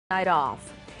Night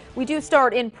off. We do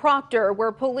start in Proctor,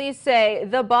 where police say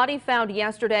the body found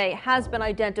yesterday has been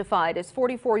identified as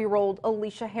 44-year-old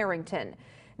Alicia Harrington.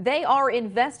 They are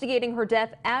investigating her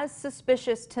death as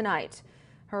suspicious tonight.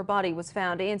 Her body was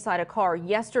found inside a car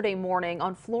yesterday morning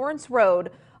on Florence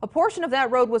Road. A portion of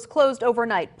that road was closed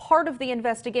overnight, part of the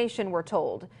investigation, we're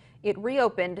told. It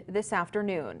reopened this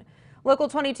afternoon. Local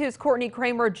 22's Courtney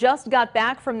Kramer just got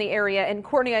back from the area. And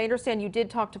Courtney, I understand you did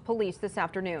talk to police this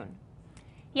afternoon.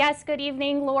 Yes, good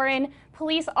evening, Lauren.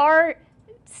 Police are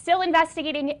still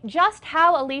investigating just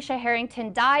how Alicia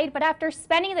Harrington died, but after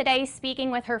spending the day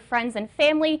speaking with her friends and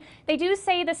family, they do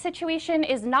say the situation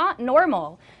is not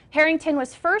normal. Harrington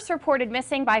was first reported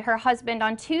missing by her husband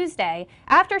on Tuesday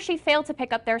after she failed to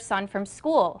pick up their son from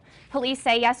school. Police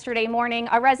say yesterday morning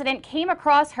a resident came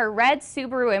across her red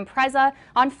Subaru Impreza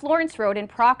on Florence Road in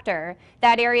Proctor.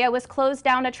 That area was closed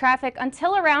down to traffic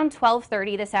until around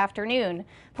 12:30 this afternoon.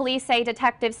 Police say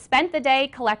detectives spent the day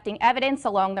collecting evidence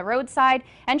along the roadside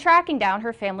and tracking down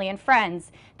her family and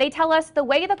friends. They tell us the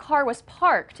way the car was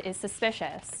parked is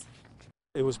suspicious.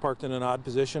 It was parked in an odd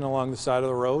position along the side of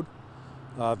the road.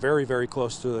 Very, very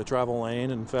close to the travel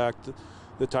lane. In fact,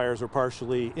 the tires were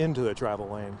partially into the travel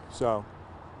lane. So,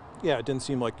 yeah, it didn't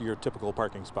seem like your typical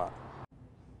parking spot.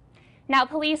 Now,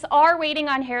 police are waiting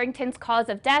on Harrington's cause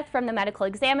of death from the medical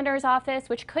examiner's office,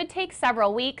 which could take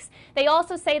several weeks. They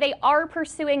also say they are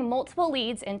pursuing multiple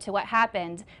leads into what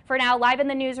happened. For now, live in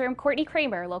the newsroom, Courtney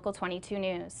Kramer, Local 22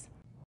 News.